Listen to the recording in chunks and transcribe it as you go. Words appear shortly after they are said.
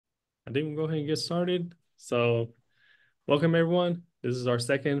I think we'll go ahead and get started. So, welcome everyone. This is our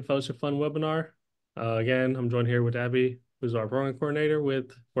second Fellowship Fund webinar. Again, I'm joined here with Abby, who's our program coordinator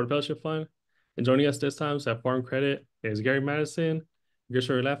for the Fellowship Fund. And joining us this time at Farm Credit is Gary Madison,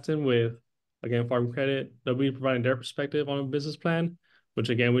 Gershori Lafton with, again, Farm Credit. They'll be providing their perspective on a business plan, which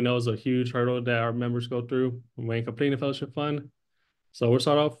again, we know is a huge hurdle that our members go through when completing the Fellowship Fund. So we'll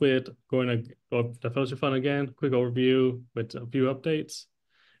start off with going to go up the Fellowship Fund again, quick overview with a few updates.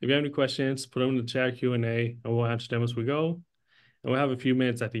 If you have any questions, put them in the chat Q&A, and we'll answer them as we go. And we'll have a few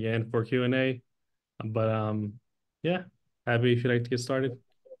minutes at the end for Q&A. But yeah, Abby, if you'd like to get started.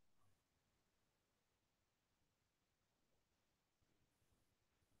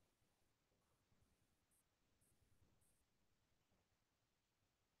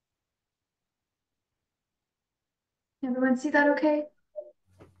 Everyone see that okay?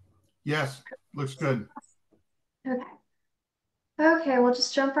 Yes, looks good. Okay. Okay, we'll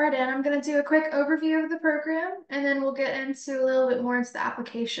just jump right in. I'm going to do a quick overview of the program, and then we'll get into a little bit more into the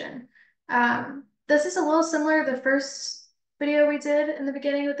application. This is a little similar to the first video we did in the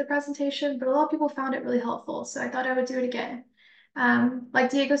beginning with the presentation, but a lot of people found it really helpful, so I thought I would do it again. Like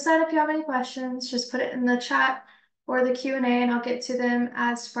Diego said, if you have any questions, just put it in the chat or the Q&A, and I'll get to them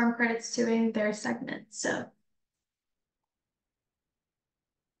as Farm Credit's doing their segment.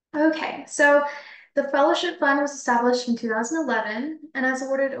 Okay, so the Fellowship Fund was established in 2011 and has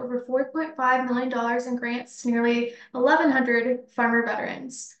awarded over $4.5 million in grants to nearly 1,100 farmer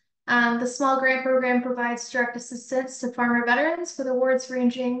veterans. The small grant program provides direct assistance to farmer veterans with awards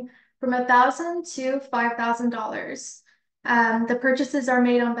ranging from $1,000 to $5,000. The purchases are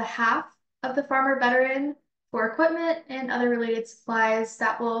made on behalf of the farmer veteran for equipment and other related supplies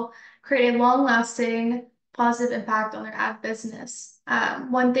that will create a long-lasting positive impact on their ag business.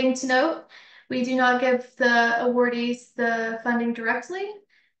 One thing to note, we do not give the awardees the funding directly.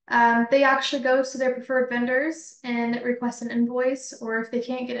 They actually go to their preferred vendors and request an invoice, or if they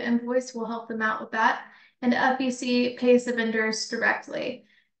can't get an invoice, we'll help them out with that. And FEC pays the vendors directly.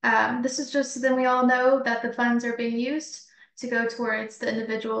 This is just so then we all know that the funds are being used to go towards the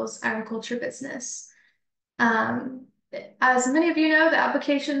individual's agriculture business. As many of you know, the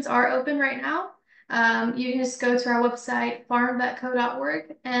applications are open right now. You can just go to our website,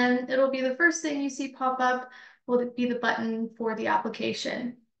 farmvetco.org, and it'll be the first thing you see pop up will be the button for the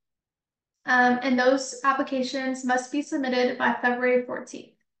application. And those applications must be submitted by February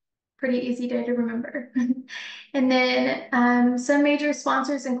 14th. Pretty easy day to remember. And then some major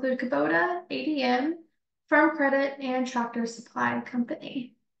sponsors include Kubota, ADM, Farm Credit, and Tractor Supply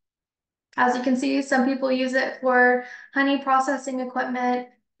Company. As you can see, some people use it for honey processing equipment,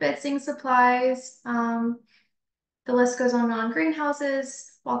 fencing supplies. The list goes on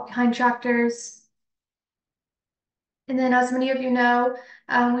greenhouses, walk-behind tractors. And then as many of you know,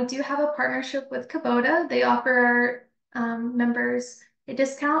 we do have a partnership with Kubota. They offer our members a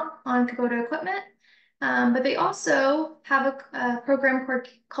discount on Kubota equipment, but they also have a program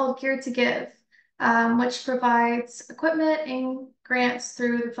called Gear to Give, which provides equipment and grants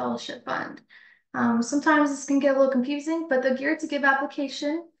through the Fellowship Fund. Sometimes this can get a little confusing, but the Gear to Give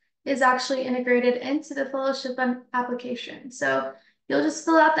application is actually integrated into the Fellowship Fund application. So you'll just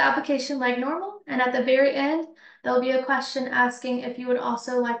fill out the application like normal, and at the very end, there'll be a question asking if you would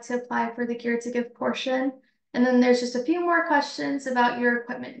also like to apply for the Gear to Give portion. And then there's just a few more questions about your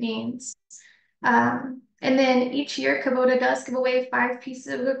equipment needs. And then each year, Kubota does give away 5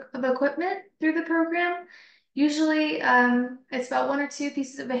 pieces of equipment through the program. Usually, it's about 1 or 2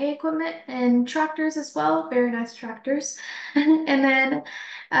 pieces of hay equipment and tractors as well, very nice tractors. And then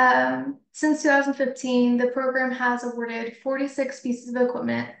since 2015, the program has awarded 46 pieces of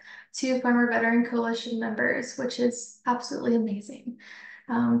equipment to Farmer Veteran Coalition members, which is absolutely amazing.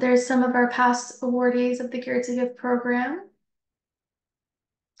 There's some of our past awardees of the Gear to Give program.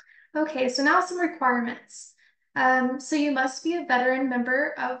 Okay, so now some requirements. So you must be a veteran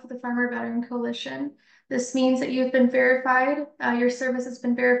member of the Farmer Veteran Coalition. This means that you've been verified, your service has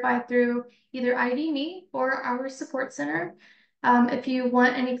been verified through either ID.me or our support center. If you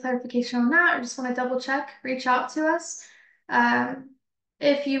want any clarification on that or just want to double check, reach out to us.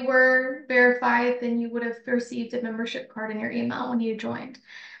 If you were verified, then you would have received a membership card in your email when you joined.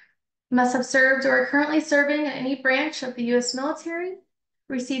 You must have served or are currently serving in any branch of the U.S. military,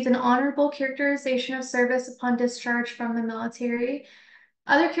 received an honorable characterization of service upon discharge from the military.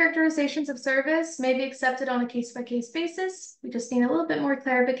 Other characterizations of service may be accepted on a case-by-case basis. We just need a little bit more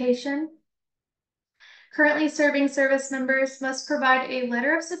clarification. Currently serving service members must provide a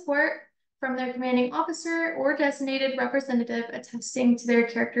letter of support from their commanding officer or designated representative attesting to their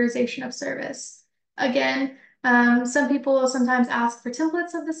characterization of service. Again, Some people will sometimes ask for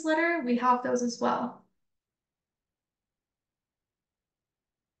templates of this letter. We have those as well.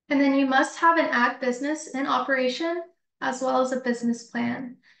 And then you must have an ag business in operation as well as a business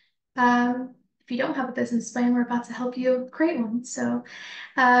plan. If you don't have a business plan, we're about to help you create one. So,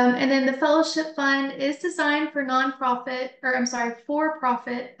 and then the fellowship fund is designed for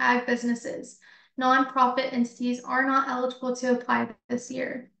for-profit ag businesses. Nonprofit entities are not eligible to apply this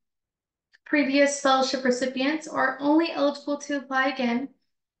year. Previous fellowship recipients are only eligible to apply again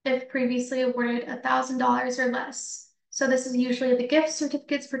if previously awarded $1,000 or less. So this is usually the gift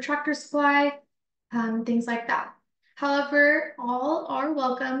certificates for Tractor Supply, things like that. However, all are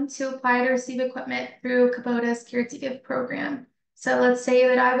welcome to apply to receive equipment through Kubota's Care to Give program. So let's say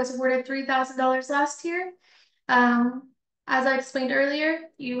that I was awarded $3,000 last year. As I explained earlier,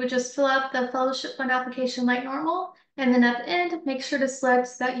 you would just fill out the fellowship fund application like normal, and then at the end, make sure to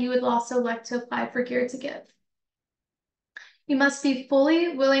select that you would also like to apply for Care to Give. You must be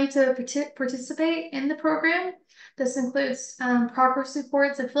fully willing to participate in the program. This includes progress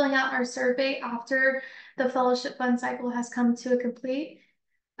reports and filling out our survey after the fellowship fund cycle has come to a complete,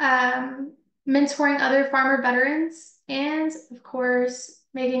 mentoring other farmer veterans, and of course,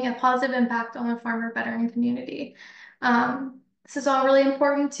 making a positive impact on the farmer veteran community. This is all really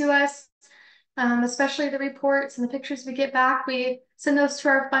important to us, especially the reports and the pictures we get back. We send those to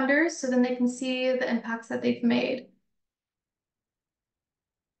our funders so then they can see the impacts that they've made.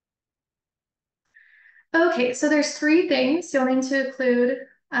 Okay, so there's 3 things you'll need to include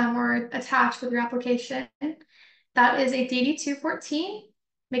or attach with your application. That is a DD-214.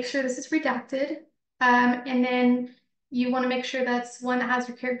 Make sure this is redacted. And then you want to make sure that's one that has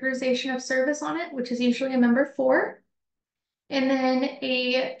your characterization of service on it, which is usually a number 4. And then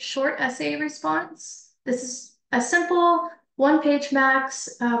a short essay response. This is a simple 1-page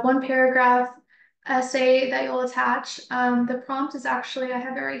max, 1-paragraph essay that you'll attach. The prompt is actually, I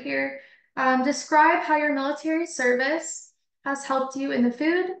have it right here. Describe how your military service has helped you in the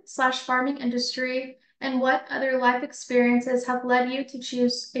food/farming industry and what other life experiences have led you to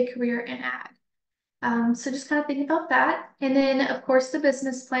choose a career in ag. So just kind of think about that. And then, of course, the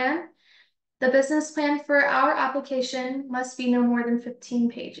business plan. The business plan for our application must be no more than 15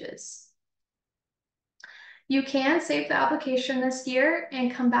 pages. You can save the application this year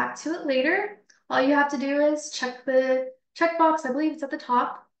and come back to it later. All you have to do is check the checkbox, I believe it's at the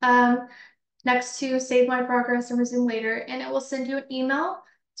top, next to save my progress and resume later, and it will send you an email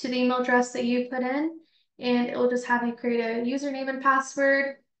to the email address that you put in, and it will just have you create a username and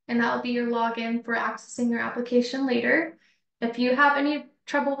password, and that will be your login for accessing your application later. If you have any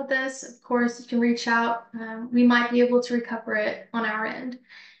trouble with this, of course, you can reach out. We might be able to recover it on our end.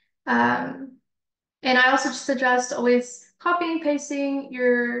 And I also just suggest always copying and pasting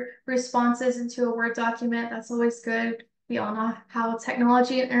your responses into a Word document. That's always good. We all know how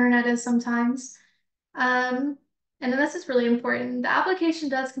technology and internet is sometimes. And then this is really important. The application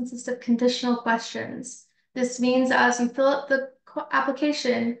does consist of conditional questions. This means as you fill out the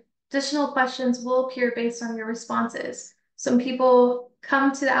application, additional questions will appear based on your responses. Some people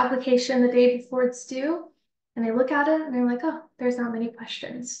come to the application the day before it's due, and they look at it and they're like, oh, there's not many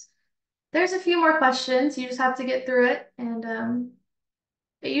questions. There's a few more questions. You just have to get through it. And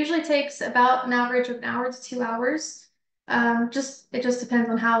it usually takes about an average of 1 hour to 2 hours. It just depends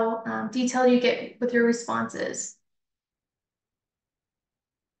on how detailed you get with your responses.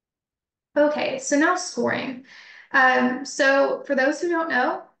 Okay, so now scoring. So for those who don't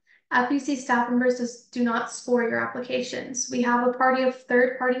know, FBC staff members do not score your applications. We have a party of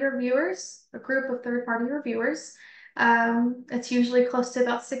third-party reviewers, a group of third-party reviewers. It's usually close to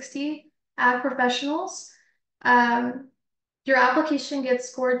about 60 ag professionals. Your application gets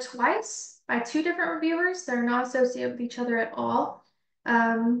scored twice by 2 different reviewers. They're not associated with each other at all,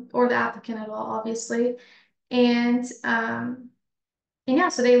 or the applicant at all, obviously. And yeah,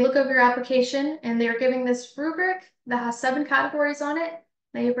 so they look over your application and they're giving this rubric that has 7 categories on it.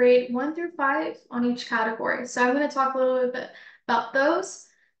 They rate 1 through 5 on each category. So I'm going to talk a little bit about those.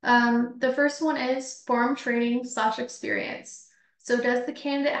 The first one is farm training/experience. So does the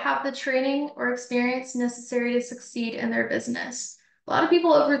candidate have the training or experience necessary to succeed in their business? A lot of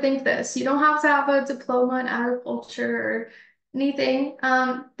people overthink this. You don't have to have a diploma in agriculture or anything.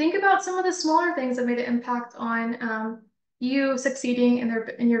 Think about some of the smaller things that made an impact on you succeeding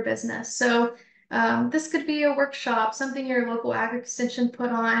in your business. So this could be a workshop, something your local ag extension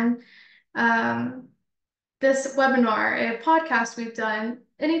put on, this webinar, a podcast we've done,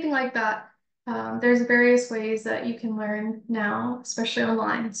 anything like that. There's various ways that you can learn now, especially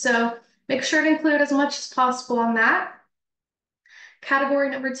online. So make sure to include as much as possible on that. Category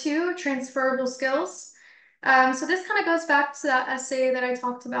number 2, transferable skills. So this kind of goes back to that essay that I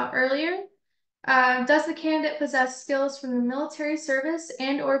talked about earlier. Does the candidate possess skills from the military service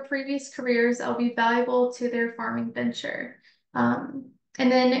and or previous careers that will be valuable to their farming venture? And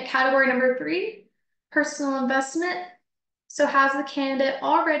then category number 3, personal investment. So has the candidate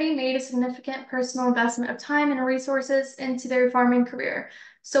already made a significant personal investment of time and resources into their farming career?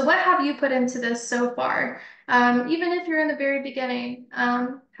 So what have you put into this so far? Even if you're in the very beginning,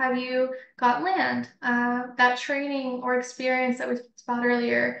 have you got land, that training or experience that we talked about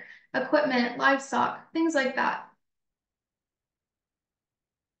earlier, equipment, livestock, things like that?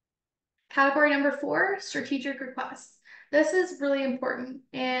 Category number 4, strategic requests. This is really important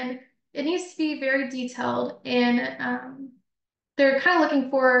and it needs to be very detailed, and they're kind of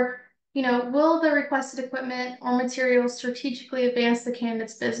looking for, will the requested equipment or materials strategically advance the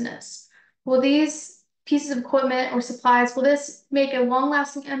candidate's business? Will these pieces of equipment or supplies, will this make a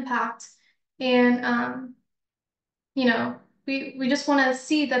long-lasting impact? And, we just want to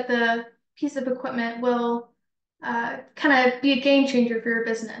see that the piece of equipment will kind of be a game changer for your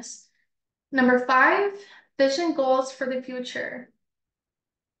business. Number 5, vision goals for the future.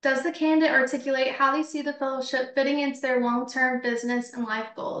 Does the candidate articulate how they see the fellowship fitting into their long-term business and life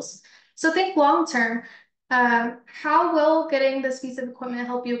goals? So think long-term. How will getting this piece of equipment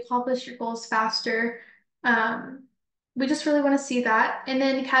help you accomplish your goals faster? We just really want to see that. And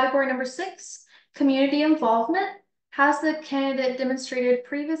then category number 6, community involvement. Has the candidate demonstrated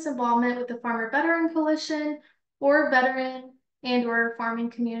previous involvement with the Farmer Veteran Coalition or veteran and or farming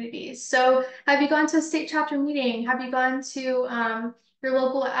communities? So have you gone to a state chapter meeting? Have you gone to your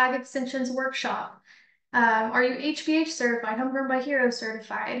local Ag Extensions workshop? Are you HBH certified, Homegrown by Hero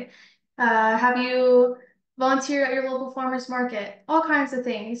certified? Have you volunteered at your local farmers market? All kinds of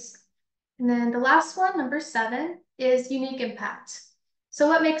things. And then the last one, number 7, is unique impact. So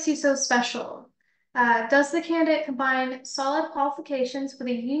what makes you so special? Does the candidate combine solid qualifications with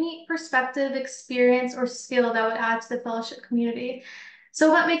a unique perspective, experience, or skill that would add to the fellowship community? So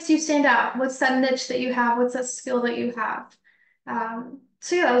what makes you stand out? What's that niche that you have? What's that skill that you have?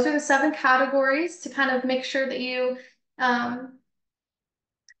 So yeah, those are the 7 categories to kind of make sure that you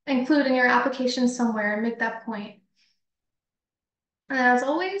include in your application somewhere and make that point. And as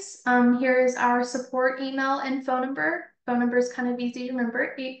always, here is our support email and phone number. Phone number is kind of easy to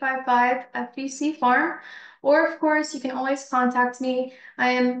remember, 855-FVC-FARM. Or of course, you can always contact me. I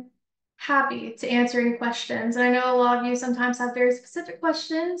am happy to answer any questions. And I know a lot of you sometimes have very specific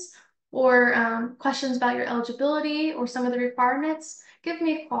questions or questions about your eligibility or some of the requirements. Give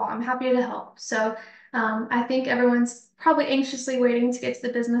me a call. I'm happy to help. So I think everyone's probably anxiously waiting to get to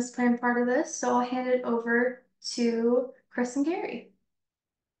the business plan part of this. So I'll hand it over to Chris and Gary.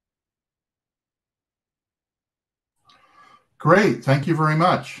 Great. Thank you very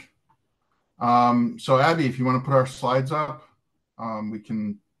much. So Abby, if you want to put our slides up, we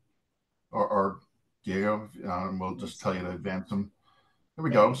can, or Diego, we'll just tell you to advance them. There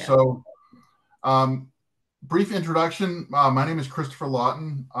we go. So brief introduction. My name is Christopher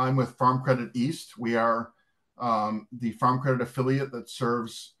Lawton. I'm with Farm Credit East. We are the Farm Credit affiliate that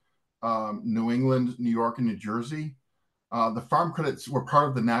serves New England, New York, and New Jersey. The Farm Credits, we're part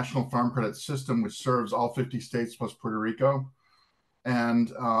of the National Farm Credit System, which serves all 50 states plus Puerto Rico.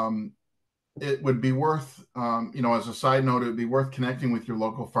 And it would be worth, as a side note, it would be worth connecting with your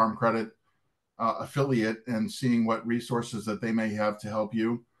local Farm Credit affiliate and seeing what resources that they may have to help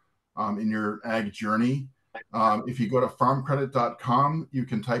you in your ag journey. If you go to farmcredit.com, you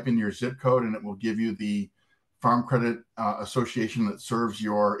can type in your zip code and it will give you the Farm Credit Association that serves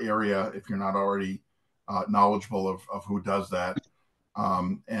your area if you're not already knowledgeable of who does that.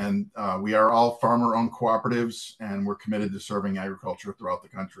 We are all farmer-owned cooperatives, and we're committed to serving agriculture throughout the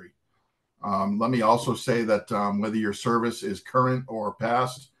country. Let me also say that whether your service is current or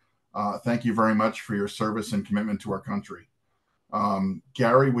past, thank you very much for your service and commitment to our country.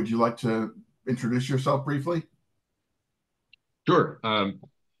 Gary, would you like to introduce yourself briefly? Sure.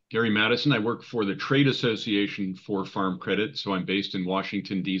 Gary Madison. I work for the Trade Association for Farm Credit. So I'm based in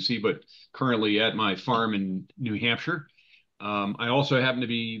Washington, D.C., but currently at my farm in New Hampshire. I also happen to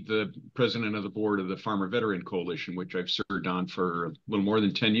be the president of the board of the Farmer Veteran Coalition, which I've served on for a little more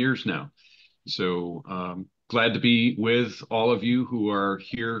than 10 years now. So glad to be with all of you who are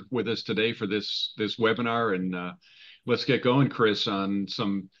here with us today for this webinar. And let's get going, Chris, on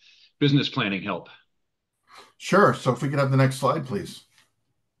some business planning help. Sure. So if we could have the next slide, please.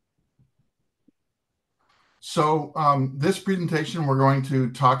 So this presentation, we're going to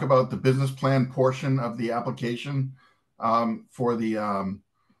talk about the business plan portion of the application for the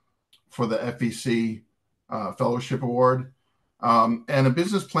FVC Fellowship Award. And a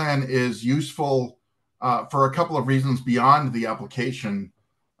business plan is useful for a couple of reasons beyond the application.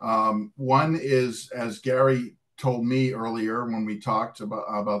 One is, as Gary told me earlier when we talked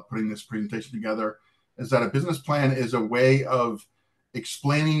about putting this presentation together, is that a business plan is a way of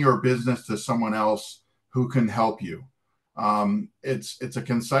explaining your business to someone else who can help you. It's a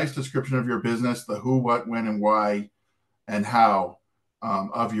concise description of your business, the who, what, when, and why, and how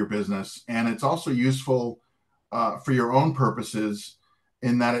of your business. And it's also useful for your own purposes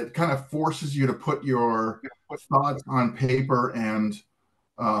in that it kind of forces you to put your thoughts on paper and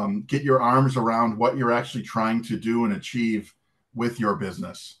get your arms around what you're actually trying to do and achieve with your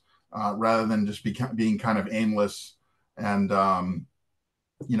business, rather than just being kind of aimless and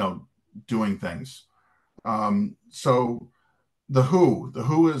doing things. So the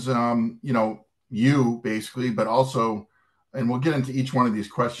who is you basically, but also, and we'll get into each one of these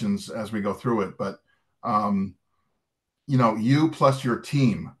questions as we go through it, but you plus your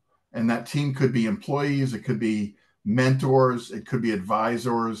team, and that team could be employees, it could be mentors, it could be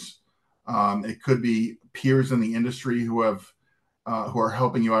advisors, it could be peers in the industry who are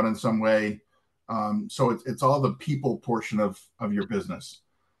helping you out in some way. So it's all the people portion of your business.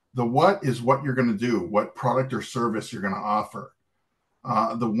 The what is what you're going to do, what product or service you're going to offer.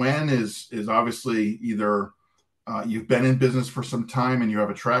 The when is obviously either you've been in business for some time and you have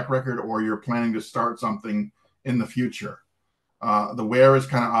a track record, or you're planning to start something in the future. The where is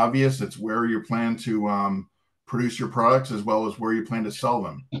kind of obvious. It's where you plan to produce your products, as well as where you plan to sell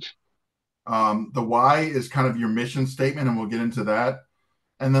them. The why is kind of your mission statement, and we'll get into that.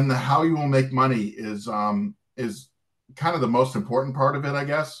 And then the how you will make money is kind of the most important part of it, I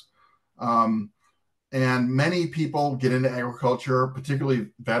guess. And many people get into agriculture, particularly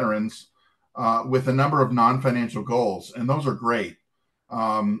veterans, with a number of non-financial goals, and those are great.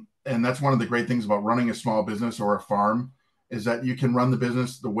 And that's one of the great things about running a small business or a farm, is that you can run the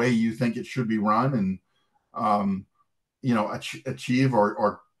business the way you think it should be run, and achieve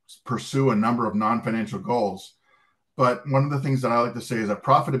or pursue a number of non-financial goals. But one of the things that I like to say is that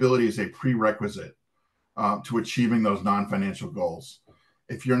profitability is a prerequisite to achieving those non-financial goals.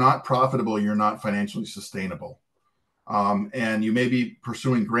 If you're not profitable, you're not financially sustainable. And you may be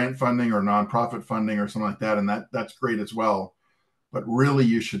pursuing grant funding or nonprofit funding or something like that, and that's great as well. But really,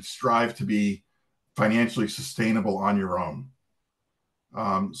 you should strive to be financially sustainable on your own.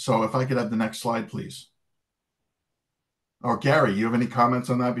 So if I could have the next slide, please. Oh, Gary, you have any comments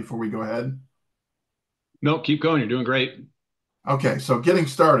on that before we go ahead? No, keep going. You're doing great. Okay, so getting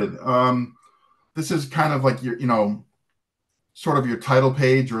started. This is kind of like your, sort of your title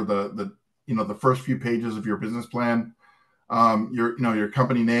page, or the first few pages of your business plan. Your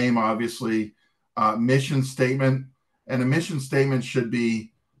company name, obviously, mission statement, and a mission statement should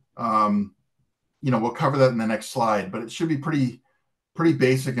be, we'll cover that in the next slide, but it should be pretty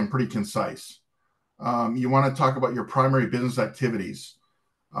basic and pretty concise. You want to talk about your primary business activities.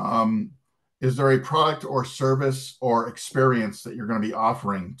 Is there a product or service or experience that you're going to be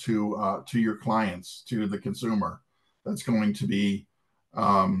offering to your clients, to the consumer, that's going to be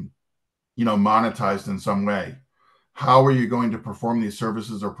monetized in some way? How are you going to perform these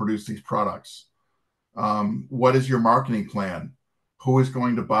services or produce these products? What is your marketing plan? Who is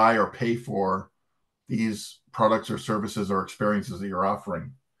going to buy or pay for these products or services or experiences that you're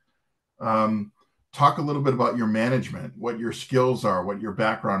offering? Talk a little bit about your management, what your skills are, what your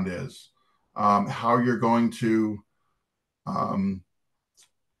background is, how you're going to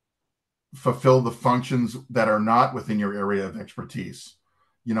fulfill the functions that are not within your area of expertise.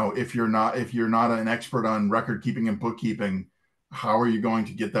 If you're not an expert on record keeping and bookkeeping, how are you going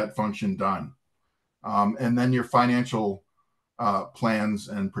to get that function done? And then your financial plans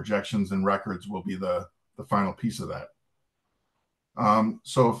and projections and records will be the final piece of that.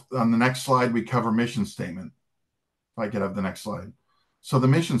 So on the next slide, we cover mission statement. If I could have the next slide. So the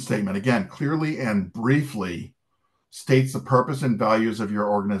mission statement, again, clearly and briefly states the purpose and values of your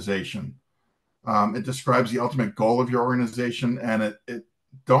organization. It describes the ultimate goal of your organization, and it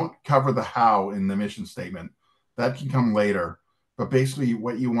don't cover the how in the mission statement. That can come later. But basically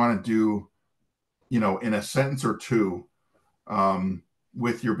what you want to do, in a sentence or two,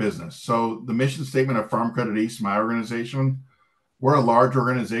 with your business. So the mission statement of Farm Credit East, my organization, we're a large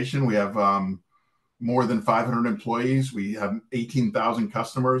organization. We have more than 500 employees. We have 18,000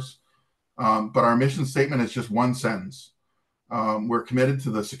 customers. But our mission statement is just one sentence. We're committed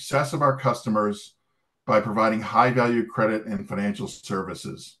to the success of our customers by providing high value credit and financial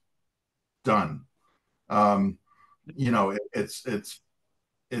services. Done. It's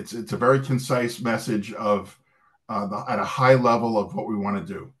a very concise message of at a high level of what we want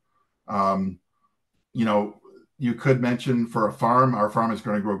to do. you could mention for a farm, our farm is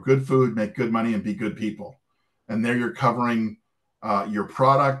going to grow good food, make good money, and be good people. And there you're covering your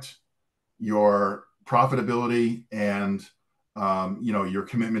product, your profitability, and your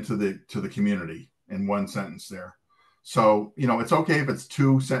commitment to the community in one sentence there. So it's okay if it's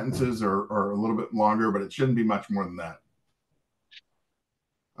 2 sentences or a little bit longer, but it shouldn't be much more than that.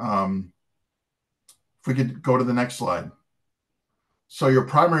 If we could go to the next slide. So your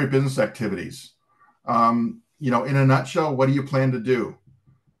primary business activities. In a nutshell, what do you plan to do?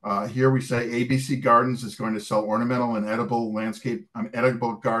 Here we say ABC Gardens is going to sell ornamental and edible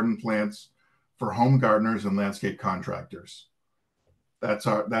garden plants for home gardeners and landscape contractors. That's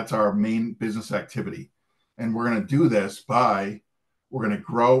our main business activity. And we're going to do this we're going to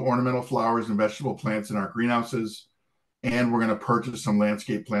grow ornamental flowers and vegetable plants in our greenhouses, and we're going to purchase some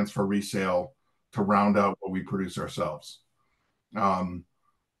landscape plants for resale to round out what we produce ourselves.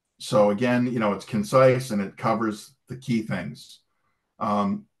 So again, it's concise and it covers the key things.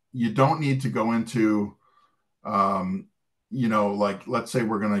 You don't need to go into, like, let's say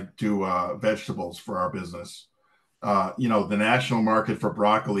we're going to do vegetables for our business. The national market for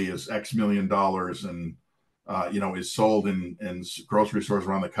broccoli is X million dollars and, is sold in grocery stores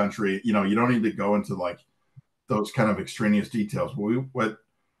around the country. You don't need to go into like those kind of extraneous details.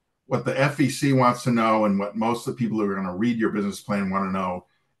 What the FEC wants to know, and what most of the people who are going to read your business plan want to know,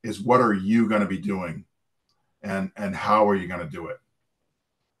 is what are you going to be doing, and how are you going to do it?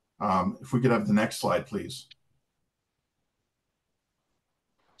 If we could have the next slide, please.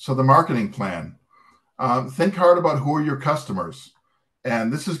 So the marketing plan. Think hard about who are your customers.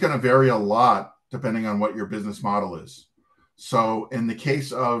 And this is going to vary a lot depending on what your business model is. So in the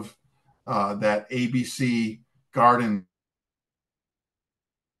case of that ABC Garden.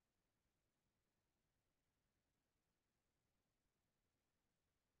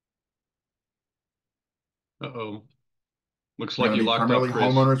 Uh-oh. Looks like you locked up, primarily Chris.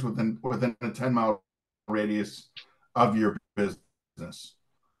 homeowners within a 10-mile radius of your business.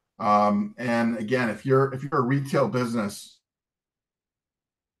 And again, if you're a retail business,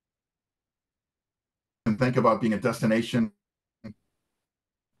 and think about being a destination,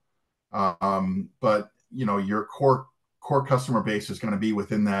 but your core customer base is going to be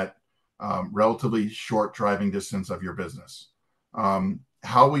within that relatively short driving distance of your business.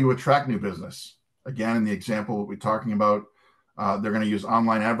 How will you attract new business? Again, in the example we're talking about, they're going to use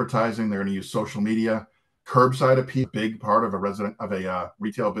online advertising. They're going to use social media. Curbside appeal, a big part of a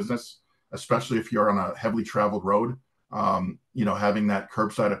retail business, especially if you're on a heavily traveled road. Having that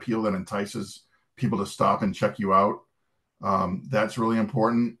curbside appeal that entices people to stop and check you out. That's really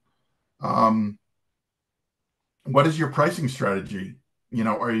important. What is your pricing strategy?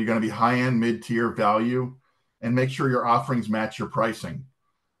 Are you going to be high-end, mid-tier, value? And make sure your offerings match your pricing.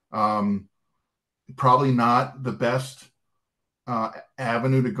 Probably not the best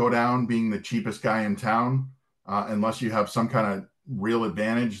avenue to go down being the cheapest guy in town, unless you have some kind of real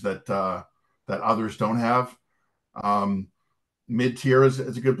advantage that others don't have. Mid-tier is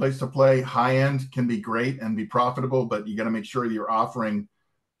a good place to play. High-end can be great and be profitable, but you got to make sure you're offering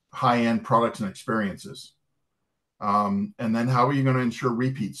high-end products and experiences. And then how are you going to ensure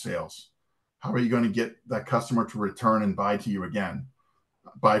repeat sales? How are you going to get that customer to return and buy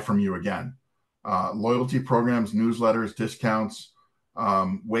from you again? Loyalty programs, newsletters, discounts,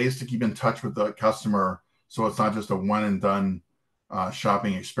 ways to keep in touch with the customer so it's not just a one and done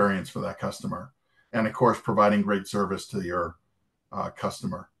shopping experience for that customer. And of course, providing great service to your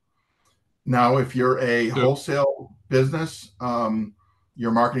customer. Now, if you're a wholesale business,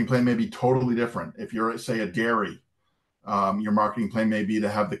 your marketing plan may be totally different. If you're, say, a dairy, your marketing plan may be to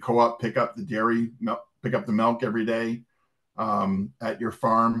have the co-op pick up the milk every day at your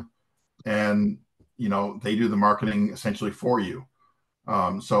farm, and they do the marketing essentially for you.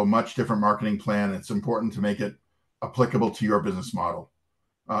 So much different marketing plan. It's important to make it applicable to your business model.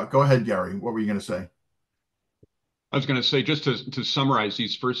 Go ahead, Gary. What were you going to say? I was going to say, just to summarize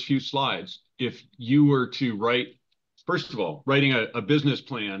these first few slides, if you were to first of all, writing a business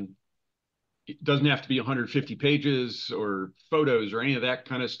plan, it doesn't have to be 150 pages or photos or any of that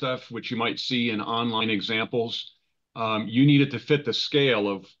kind of stuff, which you might see in online examples. You need it to fit the scale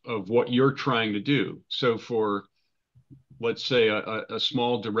of what you're trying to do. So for, let's say, a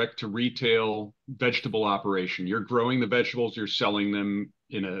small direct to retail vegetable operation, you're growing the vegetables, you're selling them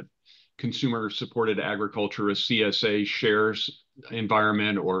in a consumer supported agriculture, a CSA shares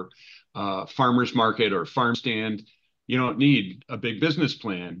environment, or farmers market or farm stand. You don't need a big business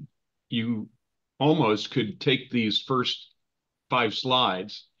plan. You almost could take these first 5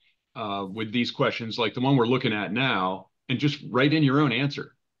 slides with these questions, like the one we're looking at now, and just write in your own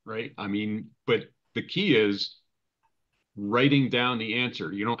answer, right? I mean, but the key is writing down the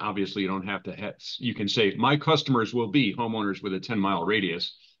answer. You don't, obviously you don't have to have, you can say my customers will be homeowners with a 10-mile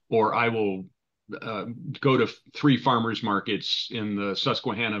radius, or I will go to 3 farmers markets in the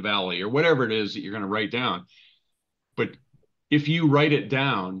Susquehanna Valley, or whatever it is that you're going to write down. But if you write it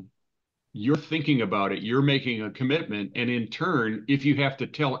down, you're thinking about it, you're making a commitment. And in turn, if you have to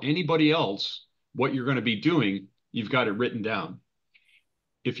tell anybody else what you're going to be doing, you've got it written down.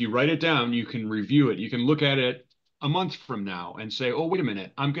 If you write it down, you can review it. You can look at it a month from now and say, oh, wait a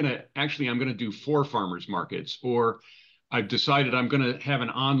minute, I'm going to do 4 farmers markets, or I've decided I'm going to have an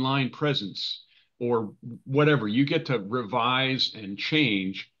online presence, or whatever. You get to revise and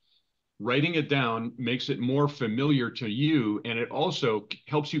change. Writing it down makes it more familiar to you, and it also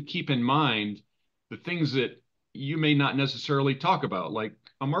helps you keep in mind the things that you may not necessarily talk about, like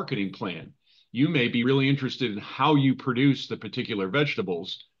a marketing plan. You may be really interested in how you produce the particular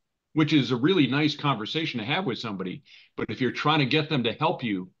vegetables, which is a really nice conversation to have with somebody. But if you're trying to get them to help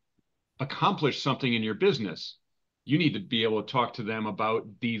you accomplish something in your business, you need to be able to talk to them about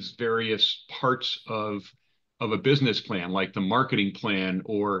these various parts of a business plan, like the marketing plan,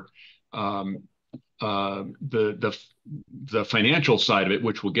 or the financial side of it,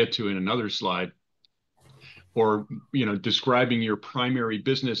 which we'll get to in another slide, or describing your primary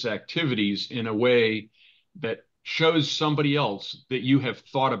business activities in a way that shows somebody else that you have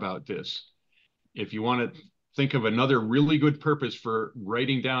thought about this. If you want to think of another really good purpose for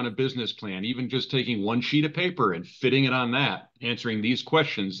writing down a business plan, even just taking one sheet of paper and fitting it on that, answering these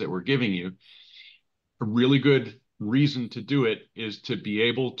questions that we're giving you, a really good reason to do it is to be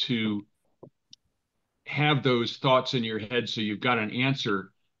able to have those thoughts in your head, so you've got an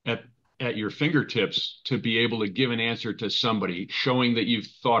answer at your fingertips to be able to give an answer to somebody, showing that you've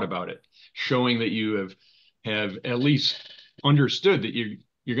thought about it, showing that you have at least understood that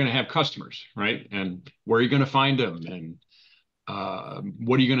you're going to have customers, right? And where are you going to find them, and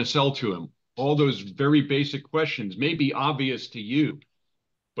what are you going to sell to them? All those very basic questions may be obvious to you,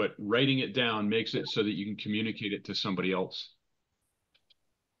 but writing it down makes it so that you can communicate it to somebody else.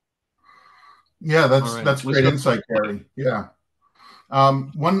 Yeah, that's great insight, Gary. Yeah.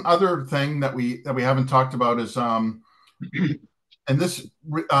 One other thing that we haven't talked about is, and this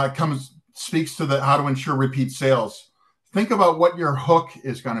speaks to how to ensure repeat sales. Think about what your hook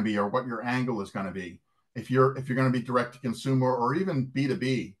is going to be, or what your angle is going to be. If you're going to be direct to consumer, or even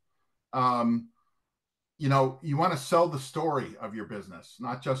B2B, you want to sell the story of your business,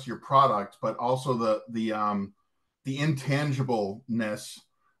 not just your product, but also the intangibleness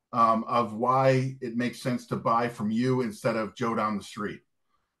of why it makes sense to buy from you instead of Joe down the street.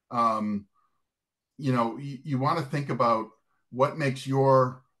 You want to think about what makes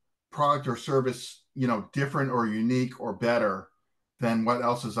your product or service, different or unique or better than what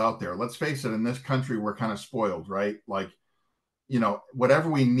else is out there. Let's face it, in this country, we're kind of spoiled, right? Like, whatever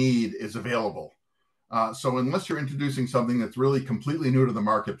we need is available. So unless you're introducing something that's really completely new to the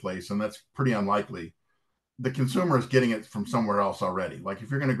marketplace, and that's pretty unlikely, the consumer is getting it from somewhere else already. Like, if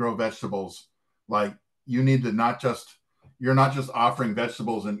you're going to grow vegetables, like, you need to you're not just offering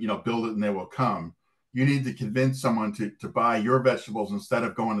vegetables and, build it and they will come. You need to convince someone to buy your vegetables instead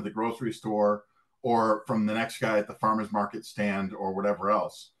of going to the grocery store or from the next guy at the farmer's market stand or whatever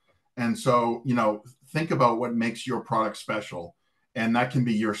else. And so, think about what makes your product special. And that can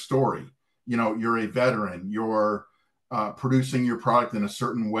be your story. You're a veteran, you're producing your product in a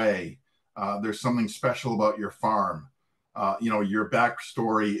certain way. There's something special about your farm. Your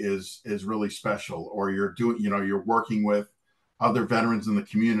backstory is really special, or you're working with other veterans in the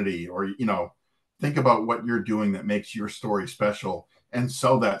community, or, think about what you're doing that makes your story special and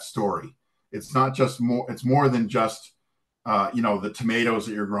sell that story. It's more than just, the tomatoes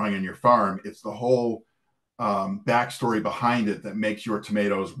that you're growing in your farm. It's the whole backstory behind it that makes your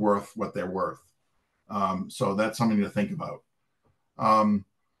tomatoes worth what they're worth. So that's something to think about. And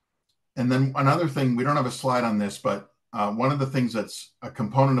then another thing, we don't have a slide on this, but one of the things that's a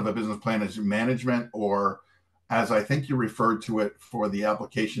component of a business plan is management, or, as I think you referred to it for the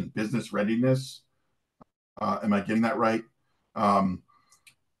application, business readiness. Am I getting that right?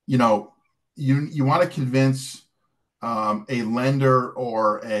 You want to convince a lender,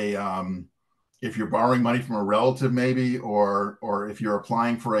 or if you're borrowing money from a relative, maybe, or if you're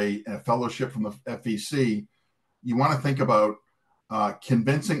applying for a fellowship from the FEC, you want to think about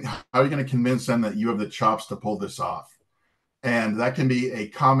convincing. How are you going to convince them that you have the chops to pull this off? And that can be a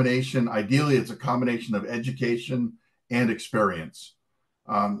combination. Ideally, it's a combination of education and experience.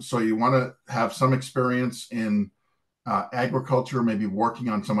 So you want to have some experience in agriculture, maybe working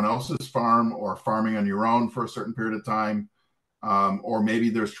on someone else's farm or farming on your own for a certain period of time. Or maybe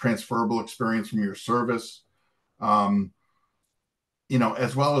there's transferable experience from your service.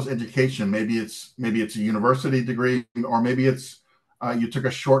 as well as education. Maybe it's a university degree, or maybe it's you took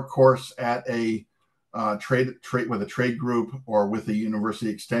a short course at a trade with a trade group or with a university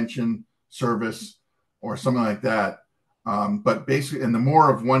extension service or something like that. But basically, and the more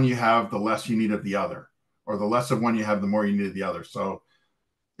of one you have, the less you need of the other, or the less of one you have, the more you need of the other. So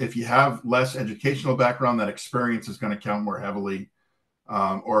if you have less educational background, that experience is going to count more heavily.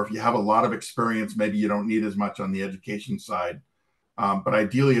 Or if you have a lot of experience, maybe you don't need as much on the education side. But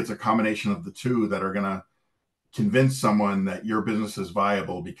ideally, it's a combination of the two that are going to convince someone that your business is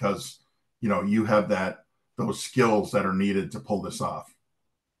viable because you have those skills that are needed to pull this off.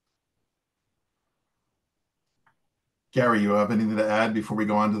 Gary, you have anything to add before we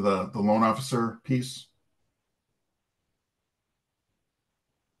go on to the loan officer piece?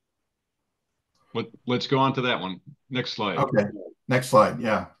 Let's go on to that one. Next slide. Okay, next slide.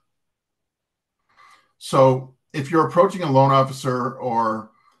 Yeah. So if you're approaching a loan officer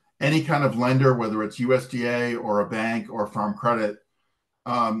or any kind of lender, whether it's USDA or a bank or Farm Credit,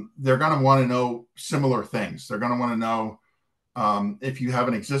 they're going to want to know similar things. They're going to want to know if you have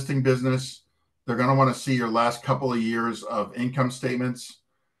an existing business. They're going to want to see your last couple of years of income statements.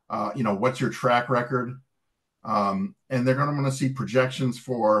 What's your track record? And they're going to want to see projections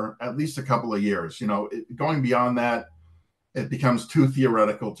for at least a couple of years. Going beyond that, it becomes too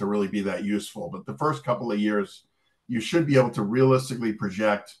theoretical to really be that useful. But the first couple of years, you should be able to realistically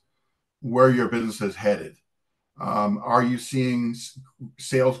project where your business is headed. Are you seeing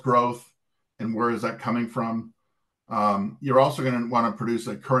sales growth, and where is that coming from? You're also going to want to produce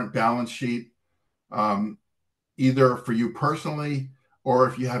a current balance sheet, either for you personally, or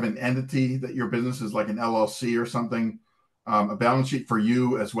if you have an entity that your business is like an LLC or something, a balance sheet for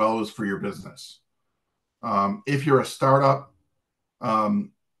you as well as for your business. If you're a startup,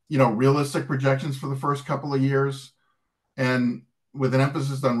 realistic projections for the first couple of years, and with an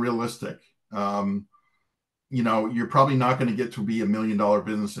emphasis on realistic. You're probably not going to get to be $1 million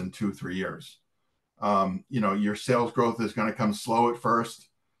business in 2-3 years. Your sales growth is going to come slow at first,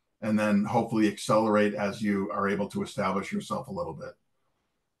 and then hopefully accelerate as you are able to establish yourself a little bit.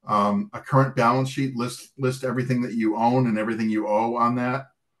 A current balance sheet list everything that you own and everything you owe on that.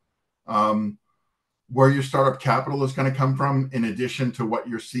 Where your startup capital is going to come from, in addition to what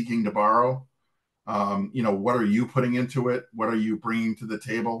you're seeking to borrow. What are you putting into it? What are you bringing to the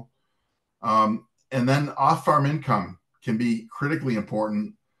table? And then off-farm income can be critically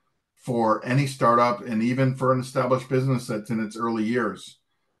important for any startup and even for an established business that's in its early years.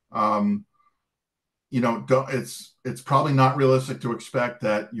 It's probably not realistic to expect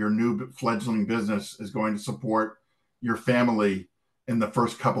that your new fledgling business is going to support your family in the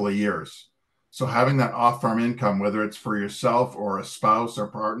first couple of years. So having that off-farm income, whether it's for yourself or a spouse or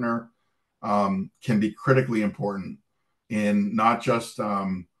partner, can be critically important in not just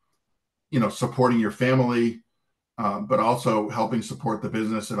supporting your family, but also helping support the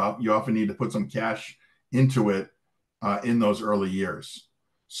business. And you often need to put some cash into it in those early years.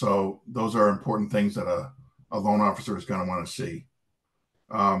 So those are important things that a loan officer is going to want to see.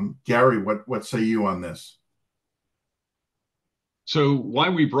 Gary, what say you on this? So why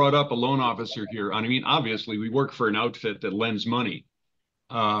we brought up a loan officer here, I mean, obviously we work for an outfit that lends money.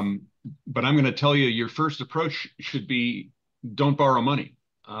 But I'm going to tell you, your first approach should be, don't borrow money.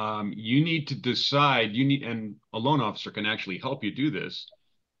 You need to decide, and a loan officer can actually help you do this,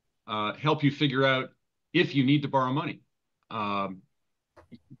 help you figure out if you need to borrow money.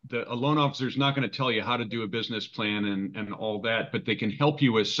 A loan officer is not going to tell you how to do a business plan and all that, but they can help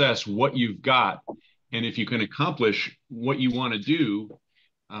you assess what you've got and if you can accomplish what you want to do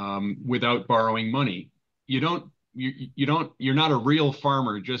without borrowing money. You're not a real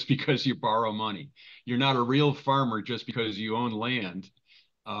farmer just because you borrow money. You're not a real farmer just because you own land.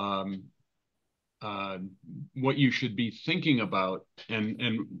 What you should be thinking about,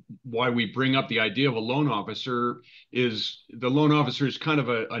 and why we bring up the idea of a loan officer, is the loan officer is kind of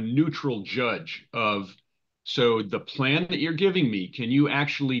a neutral judge of, so the plan that you're giving me, can you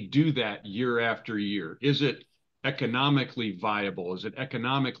actually do that year after year? Is it economically viable? Is it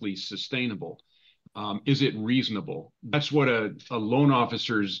economically sustainable? Is it reasonable? That's what a loan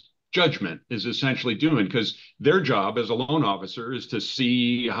officer's judgment is essentially doing, because their job as a loan officer is to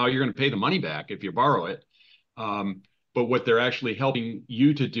see how you're going to pay the money back if you borrow it. But what they're actually helping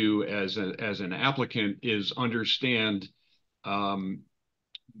you to do as an applicant is understand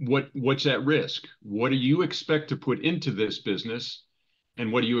what's at risk. What do you expect to put into this business,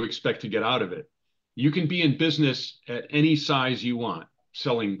 and what do you expect to get out of it? You can be in business at any size you want,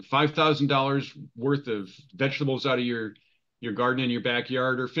 selling $5,000 worth of vegetables out of your garden in your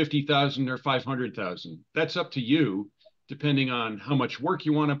backyard, or $50,000 or $500,000. That's up to you. depending on how much work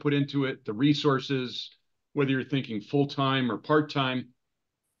you want to put into it, the resources, whether you're thinking full-time or part-time,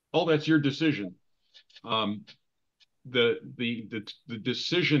 all that's your decision. The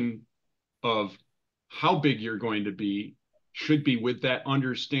decision of how big you're going to be should be with that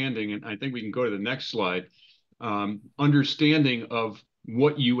understanding, and I think we can go to the next slide, understanding of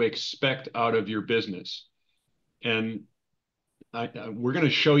what you expect out of your business. And we're going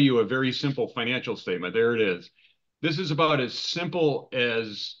to show you a very simple financial statement. There it is. This is about as simple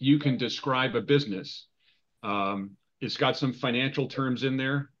as you can describe a business. It's got some financial terms in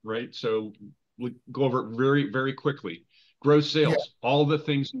there, right? So we'll go over it very, very quickly. Gross sales, all the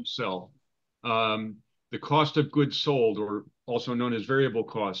things you sell. The cost of goods sold, or also known as variable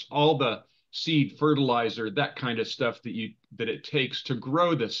costs, all the seed, fertilizer, that kind of stuff that it takes to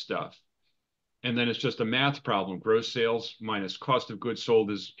grow this stuff. And then it's just a math problem. Gross sales minus cost of goods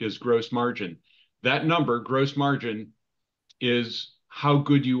sold is gross margin. That number, gross margin, is how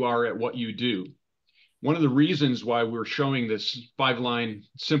good you are at what you do. One of the reasons why we're showing this 5-line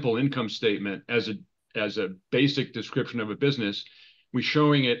simple income statement as a basic description of a business, we're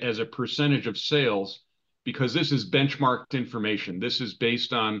showing it as a percentage of sales because this is benchmarked information. This is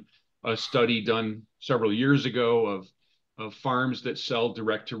based on a study done several years ago of farms that sell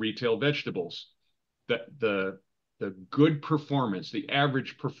direct to retail vegetables. That the good performance, the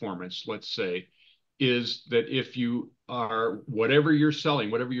average performance, let's say, is that if you are, whatever you're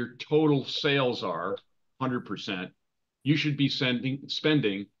selling, whatever your total sales are, 100%, you should be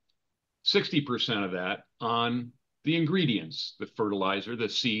spending 60% of that on the ingredients, the fertilizer, the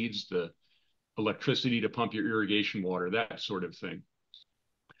seeds, the electricity to pump your irrigation water, that sort of thing.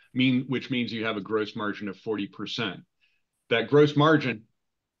 Which means you have a gross margin of 40%. That gross margin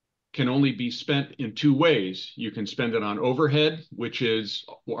can only be spent in two ways. You can spend it on overhead, which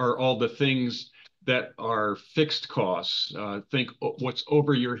are all the things that are fixed costs. Think what's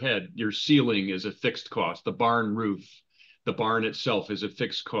over your head. Your ceiling is a fixed cost. The barn roof, the barn itself is a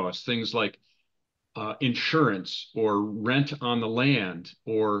fixed cost. Things like insurance or rent on the land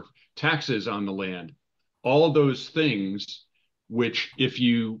or taxes on the land. All of those things, which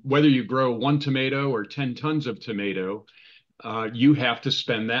whether you grow 1 tomato or 10 tons of tomato, you have to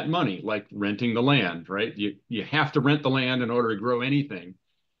spend that money, like renting the land, right? You have to rent the land in order to grow anything.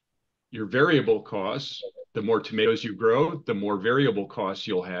 Your variable costs, the more tomatoes you grow, the more variable costs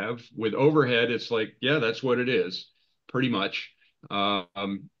you'll have. With overhead, it's like, yeah, that's what it is, pretty much,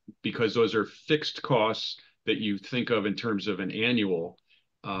 because those are fixed costs that you think of in terms of an annual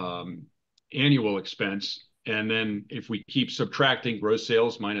expense. And then if we keep subtracting gross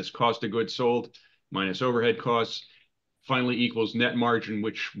sales minus cost of goods sold minus overhead costs, finally equals net margin,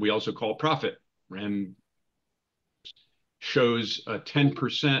 which we also call profit, and shows a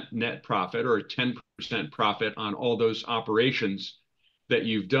 10% net profit or a 10% profit on all those operations that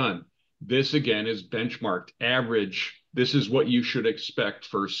you've done. This again is benchmarked average. This is what you should expect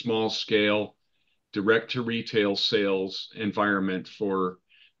for small scale, direct to retail sales environment for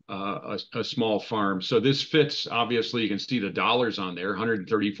a small farm. So this fits, obviously you can see the dollars on there.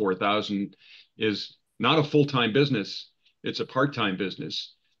 134,000 is not a full-time business. It's a part-time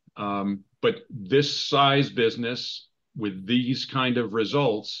business. But this size business with these kind of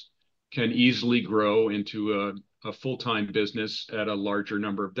results can easily grow into a full-time business at a larger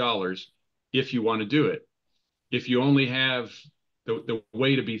number of dollars if you want to do it. If you only have the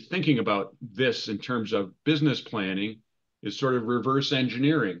way to be thinking about this in terms of business planning is sort of reverse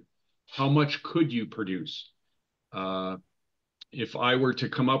engineering. How much could you produce? If I were to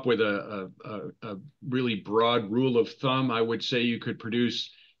come up with a really broad rule of thumb, I would say you could produce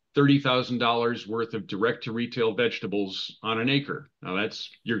 $30,000 worth of direct to retail vegetables on an acre. Now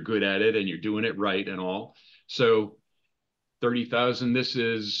you're good at it and you're doing it right and all. So 30,000, this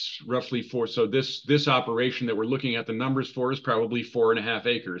is roughly so this operation that we're looking at the numbers for is probably 4.5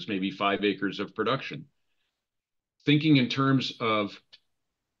 acres, maybe 5 acres of production. Thinking in terms of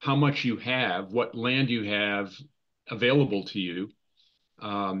how much you have, what land you have available to you,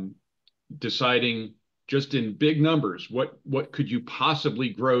 deciding just in big numbers, what could you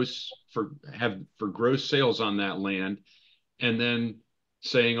possibly have for gross sales on that land, and then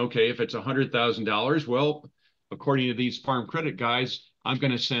saying, okay, if it's $100,000, well, according to these farm credit guys, I'm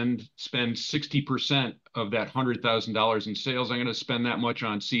going to spend 60% of that $100,000 in sales. I'm going to spend that much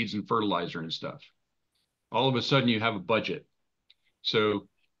on seeds and fertilizer and stuff. All of a sudden, you have a budget. So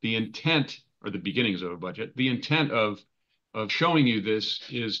the intent, or the beginnings of a budget, the intent of showing you this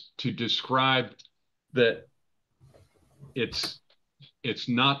is to describe that it's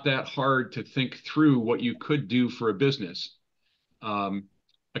not that hard to think through what you could do for a business.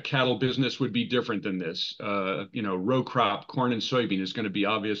 a cattle business would be different than this. Row crop, corn and soybean is going to be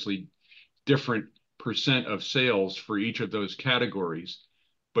obviously different percent of sales for each of those categories.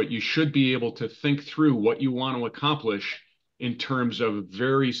 But you should be able to think through what you want to accomplish in terms of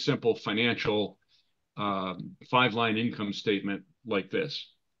very simple financial 5-line income statement like this.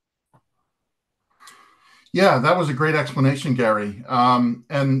 Yeah, that was a great explanation, Gary.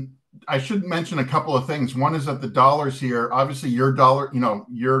 And I should mention a couple of things. One is that the dollars here, obviously your dollars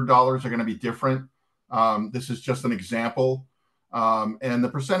are going to be different. This is just an example. And the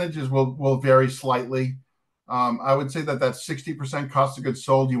percentages will vary slightly. I would say that 60% cost of goods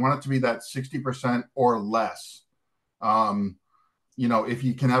sold, you want it to be that 60% or less. If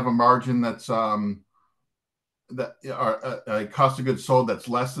you can have a margin that's a cost of goods sold that's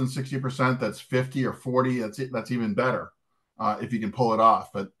less than 60%, that's 50 or 40, that's even better if you can pull it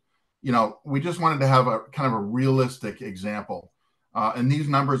off. But we just wanted to have a kind of a realistic example, and these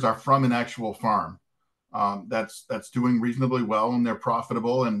numbers are from an actual farm that's doing reasonably well, and they're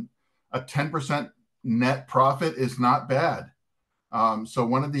profitable, and a 10% net profit is not bad. So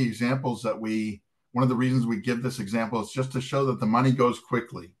one of the reasons we give this example is just to show that the money goes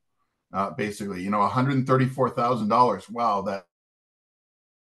quickly. Basically, $134,000. Wow, that.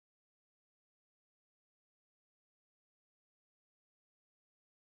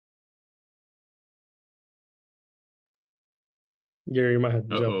 Gary, you might have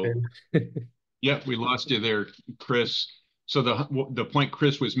to jump in. Yeah, we lost you there, Chris. So the point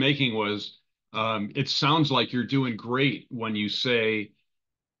Chris was making was, it sounds like you're doing great when you say,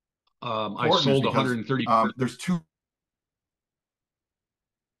 I sold 130. There's two.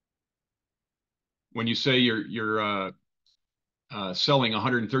 When you say you're selling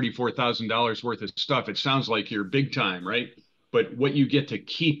 $134,000 worth of stuff, it sounds like you're big time, right? But what you get to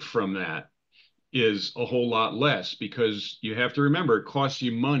keep from that is a whole lot less, because you have to remember it costs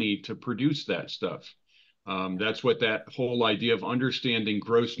you money to produce that stuff. That's what that whole idea of understanding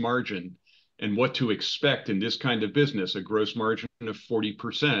gross margin and what to expect in this kind of business, a gross margin of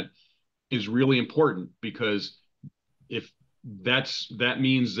 40%, is really important, because if that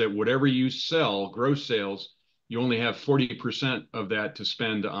means that whatever you sell, gross sales, you only have 40% of that to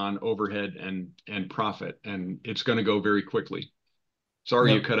spend on overhead and profit, and it's going to go very quickly.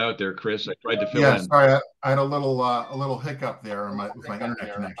 Sorry, you cut out there, Chris. I tried to fill in. Yeah, sorry, I had a little hiccup there with my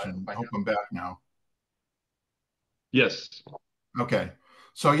internet connection. I hope I'm back now. Yes. Okay.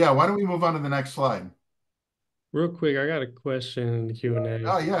 So yeah, why don't we move on to the next slide? Real quick, I got a question in the Q&A.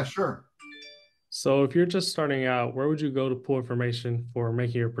 Oh yeah, sure. So if you're just starting out, where would you go to pull information for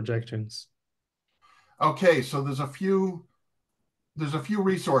making your projections? Okay, so there's a few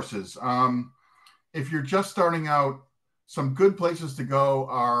resources. If you're just starting out, some good places to go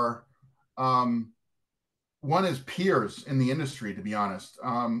are, one is peers in the industry, to be honest.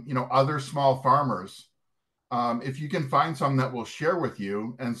 Other small farmers. If you can find some that will share with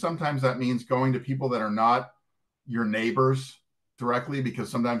you, and sometimes that means going to people that are not your neighbors directly, because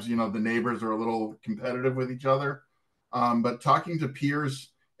sometimes the neighbors are a little competitive with each other. But talking to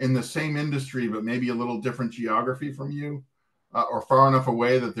peers in the same industry, but maybe a little different geography from you, or far enough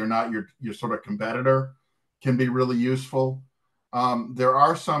away that they're not your sort of competitor, can be really useful. There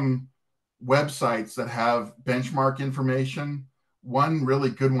are some websites that have benchmark information. One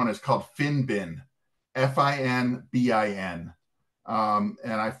really good one is called Finbin, Finbin.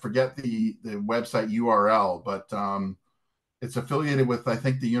 And I forget the website URL, but it's affiliated with, I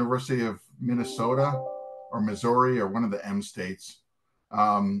think, the University of Minnesota or Missouri, or one of the M states.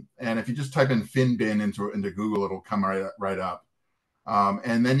 And if you just type in Finbin into Google, it'll come right up.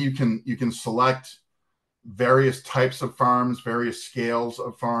 And then you can select various types of farms, various scales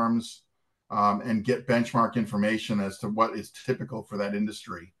of farms, and get benchmark information as to what is typical for that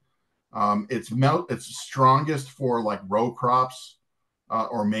industry. It's strongest for like row crops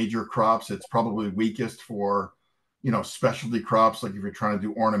or major crops. It's probably weakest for specialty crops, like if you're trying to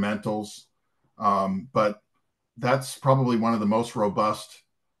do ornamentals. But that's probably one of the most robust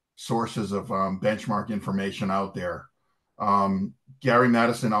sources of benchmark information out there. Gary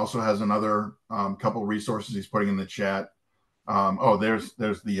Madison also has another couple resources he's putting in the chat. There's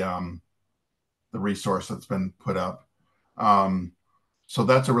the resource that's been put up. So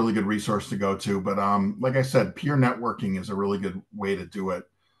that's a really good resource to go to. But like I said, peer networking is a really good way to do it.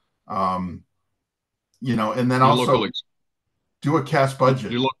 And then also do a cash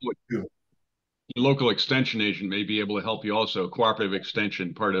budget. Your local extension agent may be able to help you also. Cooperative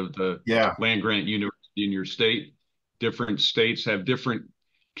extension, part of the land grant university in your state. Different states have different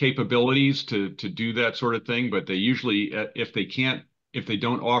capabilities to do that sort of thing, but they usually, if they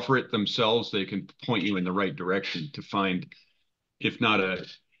don't offer it themselves, they can point you in the right direction to find if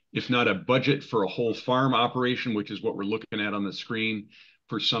not a budget for a whole farm operation, which is what we're looking at on the screen,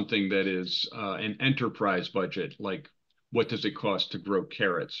 for something that is an enterprise budget, like what does it cost to grow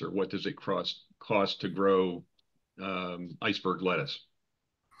carrots, or what does it cost to grow iceberg lettuce?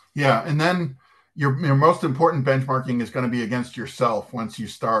 Yeah, and then your most important benchmarking is going to be against yourself once you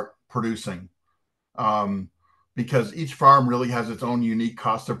start producing, um, because each farm really has its own unique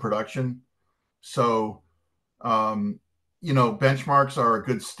cost of production. So, um, benchmarks are a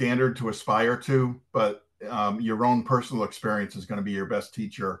good standard to aspire to, but your own personal experience is going to be your best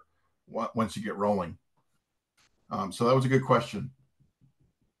teacher once you get rolling. So that was a good question.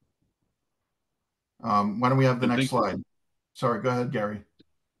 Why don't we have the next slide? Sorry, go ahead, Gary.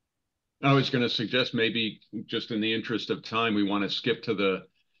 I was going to suggest, maybe just in the interest of time, we want to skip to the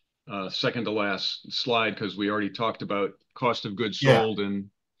second to last slide, because we already talked about cost of goods sold.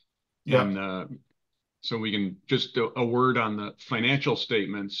 So we can just a word on the financial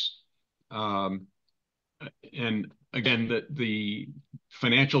statements. And again, the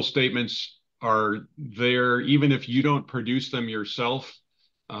financial statements are there even if you don't produce them yourself,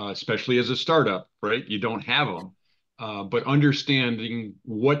 especially as a startup, right? You don't have them. But understanding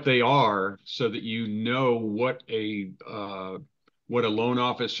what they are, so that you know what a loan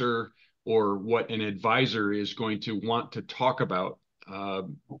officer or what an advisor is going to want to talk about.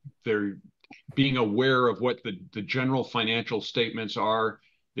 They're being aware of what the general financial statements are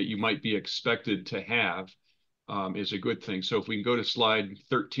that you might be expected to have is a good thing. So if we can go to slide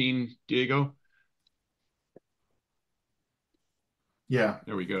 13, Diego. Yeah.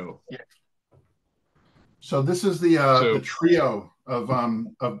 There we go. Yeah. So this is the trio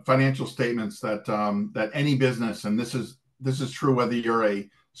of financial statements that any business, and this is true whether you're a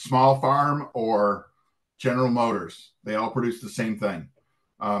small farm or General Motors, they all produce the same thing.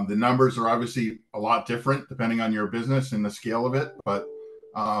 The numbers are obviously a lot different depending on your business and the scale of it, but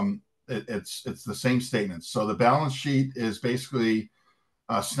it's the same statements. So the balance sheet is basically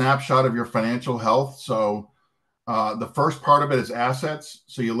a snapshot of your financial health. So the first part of it is assets.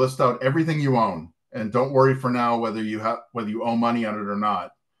 So you list out everything you own, and don't worry for now whether you owe money on it or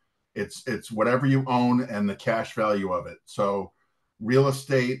not. It's whatever you own and the cash value of it. So real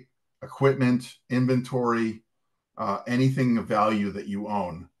estate, equipment, inventory, anything of value that you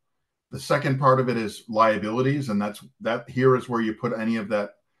own. The second part of it is liabilities, and that here is where you put any of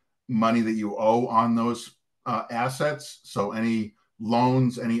that money that you owe on those assets. So any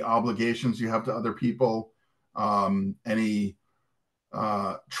loans, any obligations you have to other people, any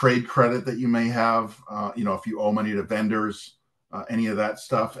trade credit that you may have, if you owe money to vendors, any of that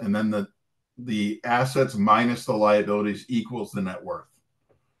stuff, and then the assets minus the liabilities equals the net worth.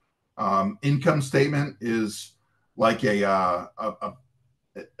 Income statement is like a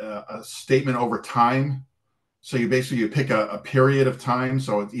statement over time. So you pick a period of time.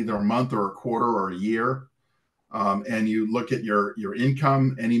 So it's either a month or a quarter or a year. And you look at your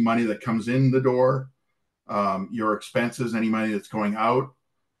income, any money that comes in the door, your expenses, any money that's going out,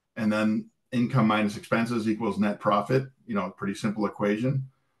 and then income minus expenses equals net profit. Pretty simple equation.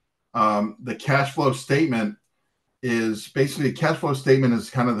 The cash flow statement is basically, a cash flow statement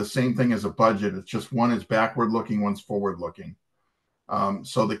is kind of the same thing as a budget. It's just one is backward looking, one's forward looking.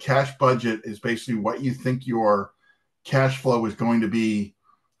 So the cash budget is basically what you think your cash flow is going to be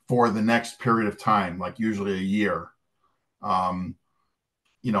for the next period of time, like usually a year. Money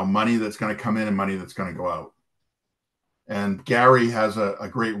that's going to come in and money that's going to go out. And Gary has a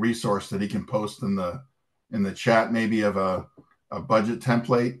great resource that he can post in the chat, maybe of a budget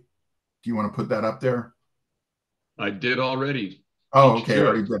template. Do you want to put that up there? I did already. Oh, okay. I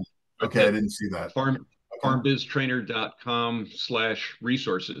already did. Okay, I didn't see that.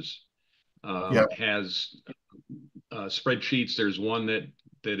 Farmbiztrainer.com/resources has spreadsheets. There's one that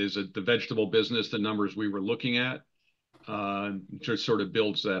is the vegetable business, the numbers we were looking at, just sort of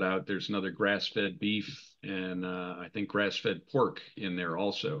builds that out. There's another grass-fed beef and I think grass-fed pork in there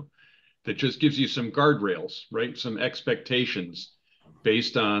also, that just gives you some guardrails, right? Some expectations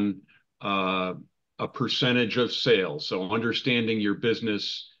based on a percentage of sales. So understanding your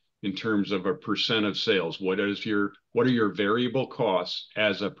business in terms of a percent of sales. What are your variable costs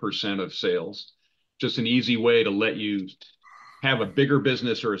as a percent of sales? Just an easy way to let you have a bigger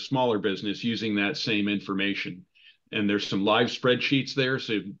business or a smaller business using that same information. And there's some live spreadsheets there.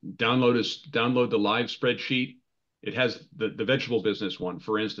 So download the live spreadsheet. It has the vegetable business one,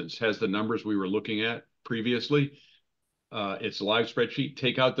 for instance, has the numbers we were looking at previously. It's a live spreadsheet.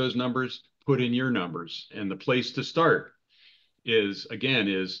 Take out those numbers, put in your numbers. And the place to start is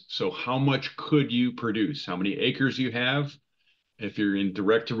so how much could you produce? How many acres you have? If you're in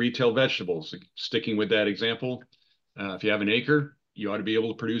direct to retail vegetables, sticking with that example, If you have an acre, you ought to be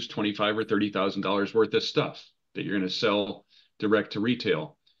able to produce $25,000 or $30,000 worth of stuff that you're going to sell direct to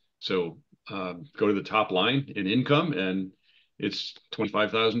retail. So go to the top line in income, and it's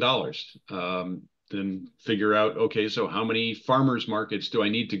 $25,000. Then figure out, okay, so how many farmers markets do I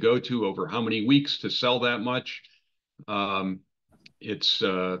need to go to over how many weeks to sell that much? It's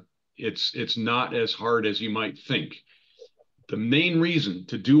not as hard as you might think. The main reason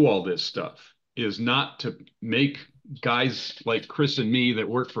to do all this stuff is not to make guys like Chris and me that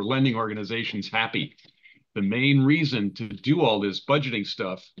work for lending organizations happy. The main reason to do all this budgeting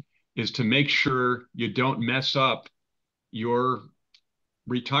stuff is to make sure you don't mess up your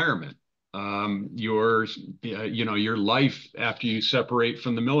retirement, your life after you separate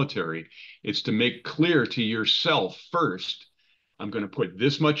from the military. It's to make clear to yourself first, I'm going to put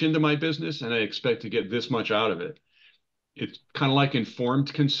this much into my business and I expect to get this much out of it. It's kind of like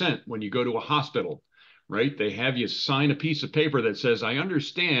informed consent when you go to a hospital, right? They have you sign a piece of paper that says, I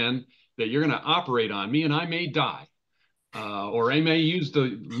understand that you're going to operate on me and I may die. Or I may lose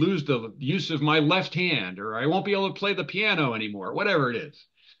the use of my left hand, or I won't be able to play the piano anymore, whatever it is.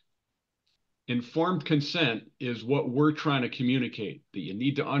 Informed consent is what we're trying to communicate, that you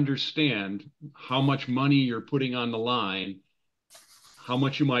need to understand how much money you're putting on the line, how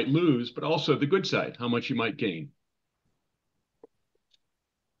much you might lose, but also the good side, how much you might gain.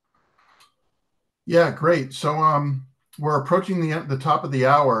 Yeah, great. So we're approaching the top of the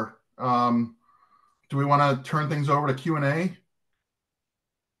hour. Do we want to turn things over to Q&A?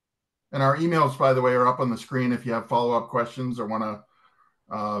 And our emails, by the way, are up on the screen if you have follow-up questions or want to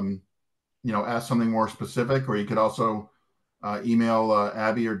ask something more specific, or you could also email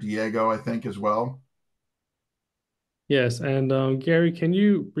Abby or Diego, I think, as well. Yes, and Gary, can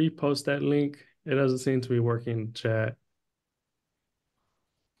you repost that link? It doesn't seem to be working in chat.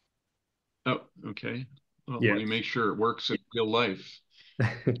 Oh, okay. Well, Yeah. let me make sure it works in real life.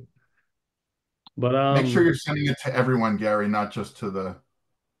 But make sure you're sending it to everyone, Gary, not just to the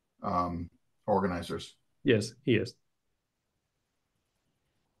organizers. Yes, he is.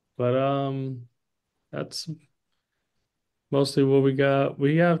 But that's mostly what we got.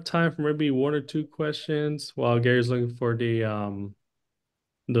 We have time for maybe one or two questions while Gary's looking for the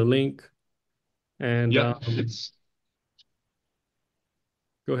link. And yeah,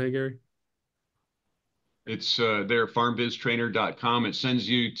 go ahead, Gary. It's there, farmbiztrainer.com. It sends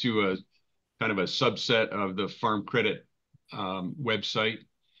you to a kind of a subset of the Farm Credit website,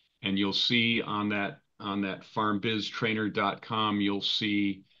 and you'll see on that farmbiztrainer.com, you'll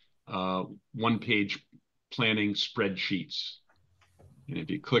see one-page planning spreadsheets. And if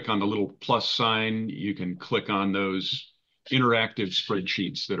you click on the little plus sign, you can click on those interactive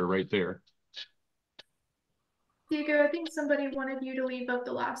spreadsheets that are right there. Diego, I think somebody wanted you to leave up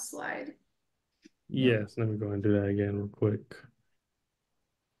the last slide. Yes, let me go and do that again real quick.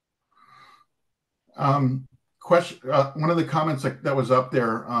 Question. One of the comments that was up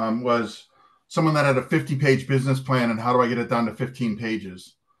there was someone that had a 50-page business plan, and how do I get it down to 15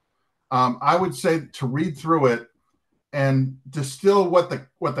 pages? I would say to read through it and distill what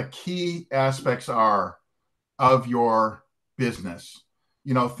the key aspects are of your business.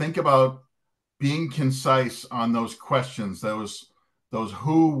 Think about being concise on those questions, those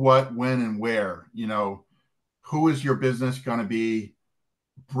who, what, when, and where. Who is your business going to be?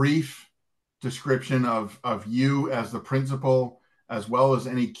 Brief description of you as the principal, as well as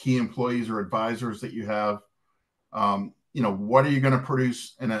any key employees or advisors that you have. What are you going to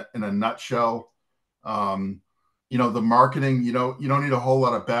produce in a nutshell? The marketing, you don't need a whole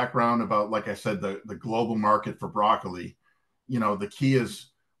lot of background about, like I said, the global market for broccoli. The key is,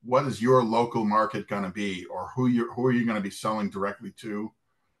 what is your local market going to be, or who are you going to be selling directly to?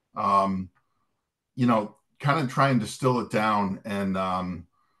 Kind of try and distill it down and,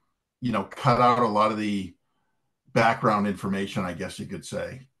 cut out a lot of the background information, I guess you could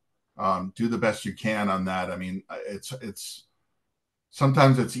say. Do the best you can on that. I mean,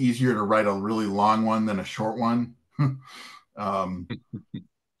 sometimes it's easier to write a really long one than a short one.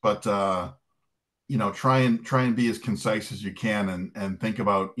 But try and be as concise as you can, and think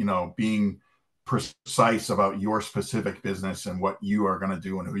about, being precise about your specific business and what you are going to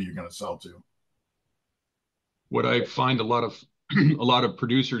do and who you're going to sell to. What I find a lot of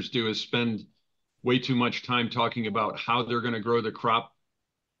producers do is spend way too much time talking about how they're going to grow the crop,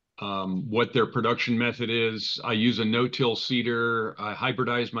 what their production method is. I use a no-till seeder. I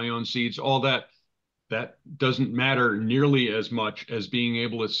hybridize my own seeds. All that doesn't matter nearly as much as being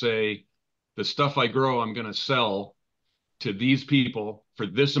able to say, the stuff I grow, I'm going to sell to these people for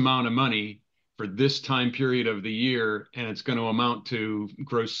this amount of money for this time period of the year, and it's going to amount to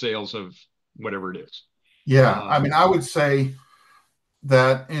gross sales of whatever it is. Yeah, I mean, I would say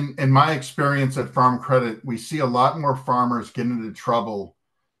that in my experience at Farm Credit, we see a lot more farmers get into trouble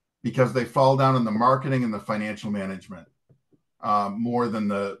because they fall down in the marketing and the financial management more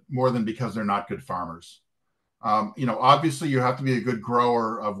than because they're not good farmers. Obviously, you have to be a good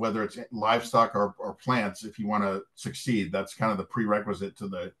grower of whether it's livestock or plants if you want to succeed. That's kind of the prerequisite to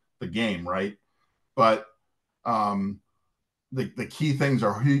the game, right? But um, the key things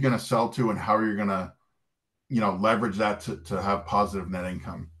are who you're going to sell to and how you're going to leverage that to have positive net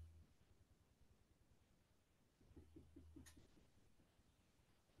income.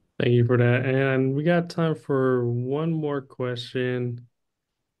 Thank you for that. And we got time for one more question.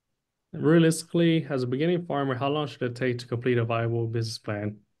 Realistically, as a beginning farmer, how long should it take to complete a viable business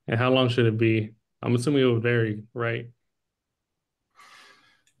plan? And how long should it be? I'm assuming it will vary, right?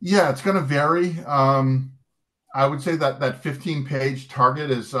 Yeah, it's going to vary. I would say that 15-page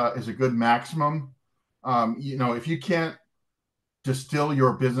target is a good maximum. If you can't distill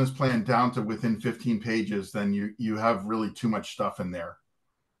your business plan down to within 15 pages, then you have really too much stuff in there.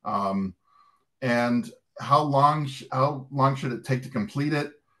 And how long should it take to complete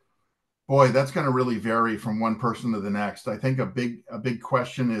it? Boy, that's going to really vary from one person to the next. I think a big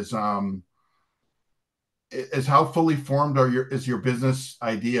question is how fully formed is your business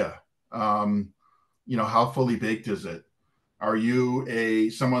idea? How fully baked is it? Are you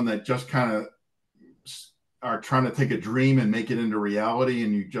someone that just kind of are trying to take a dream and make it into reality,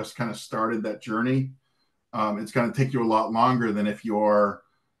 and you just kind of started that journey? It's going to take you a lot longer than if you're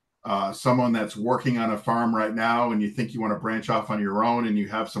someone that's working on a farm right now and you think you want to branch off on your own and you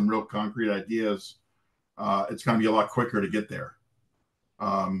have some real concrete ideas. It's going to be a lot quicker to get there.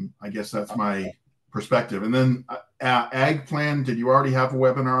 I guess that's my perspective. And then Ag Plan, did you already have a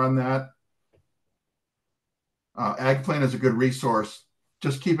webinar on that? Ag Plan is a good resource.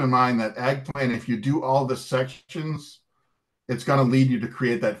 Just keep in mind that Ag Plan, if you do all the sections, it's going to lead you to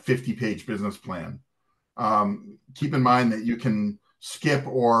create that 50-page business plan. Keep in mind that you can skip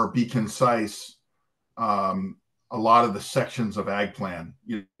or be concise a lot of the sections of Ag Plan.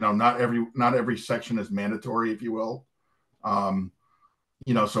 Not every section is mandatory, if you will.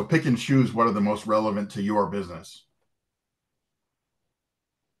 So pick and choose what are the most relevant to your business.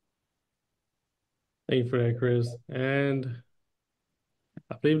 Thank you for that, Chris. And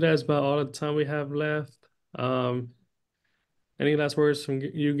I believe that's about all the time we have left. Any last words from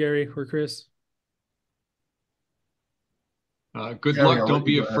you, Gary, or Chris? Good Gary, luck. Don't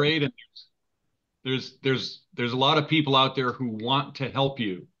be afraid. And there's a lot of people out there who want to help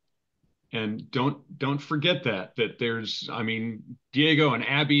you. And don't forget that Diego and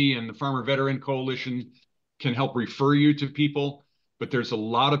Abby and the Farmer Veteran Coalition can help refer you to people, but there's a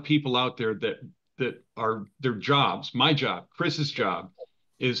lot of people out there that are their jobs. My job, Chris's job,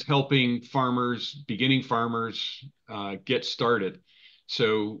 is helping beginning farmers, get started.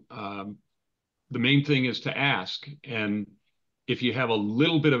 So the main thing is to ask. And if you have a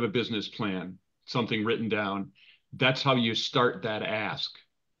little bit of a business plan, something written down, that's how you start that ask.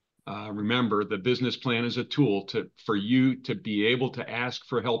 Remember, the business plan is a tool for you to be able to ask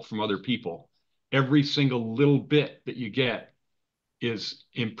for help from other people. Every single little bit that you get is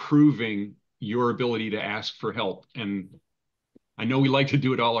improving your ability to ask for help. And I know we like to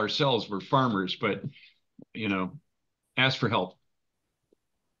do it all ourselves. We're farmers, but ask for help.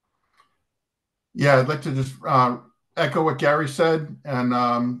 Yeah, I'd like to just echo what Gary said,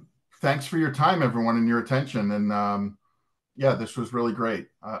 and thanks for your time, everyone, and your attention. And yeah, this was really great.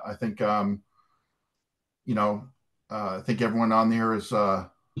 I think I think everyone on here has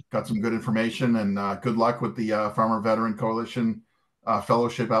got some good information, and good luck with the Farmer Veteran Coalition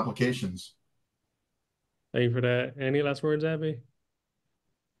fellowship applications. Thank you for that. Any last words, Abby?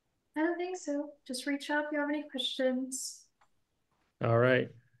 I don't think so. Just reach out if you have any questions. All right.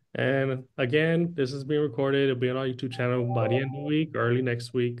 And again, this is being recorded. It'll be on our YouTube channel by the end of the week, or early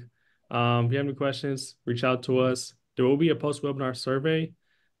next week. If you have any questions, reach out to us. There will be a post-webinar survey.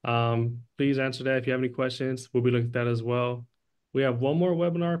 Please answer that if you have any questions. We'll be looking at that as well. We have one more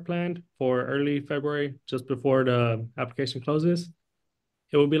webinar planned for early February, just before the application closes.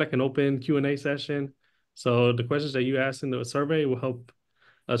 It will be like an open Q&A session. So the questions that you ask in the survey will help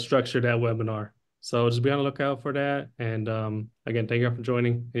us structure that webinar. So just be on the lookout for that. And again, thank you all for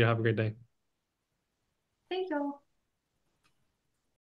joining. You have a great day. Thank you all.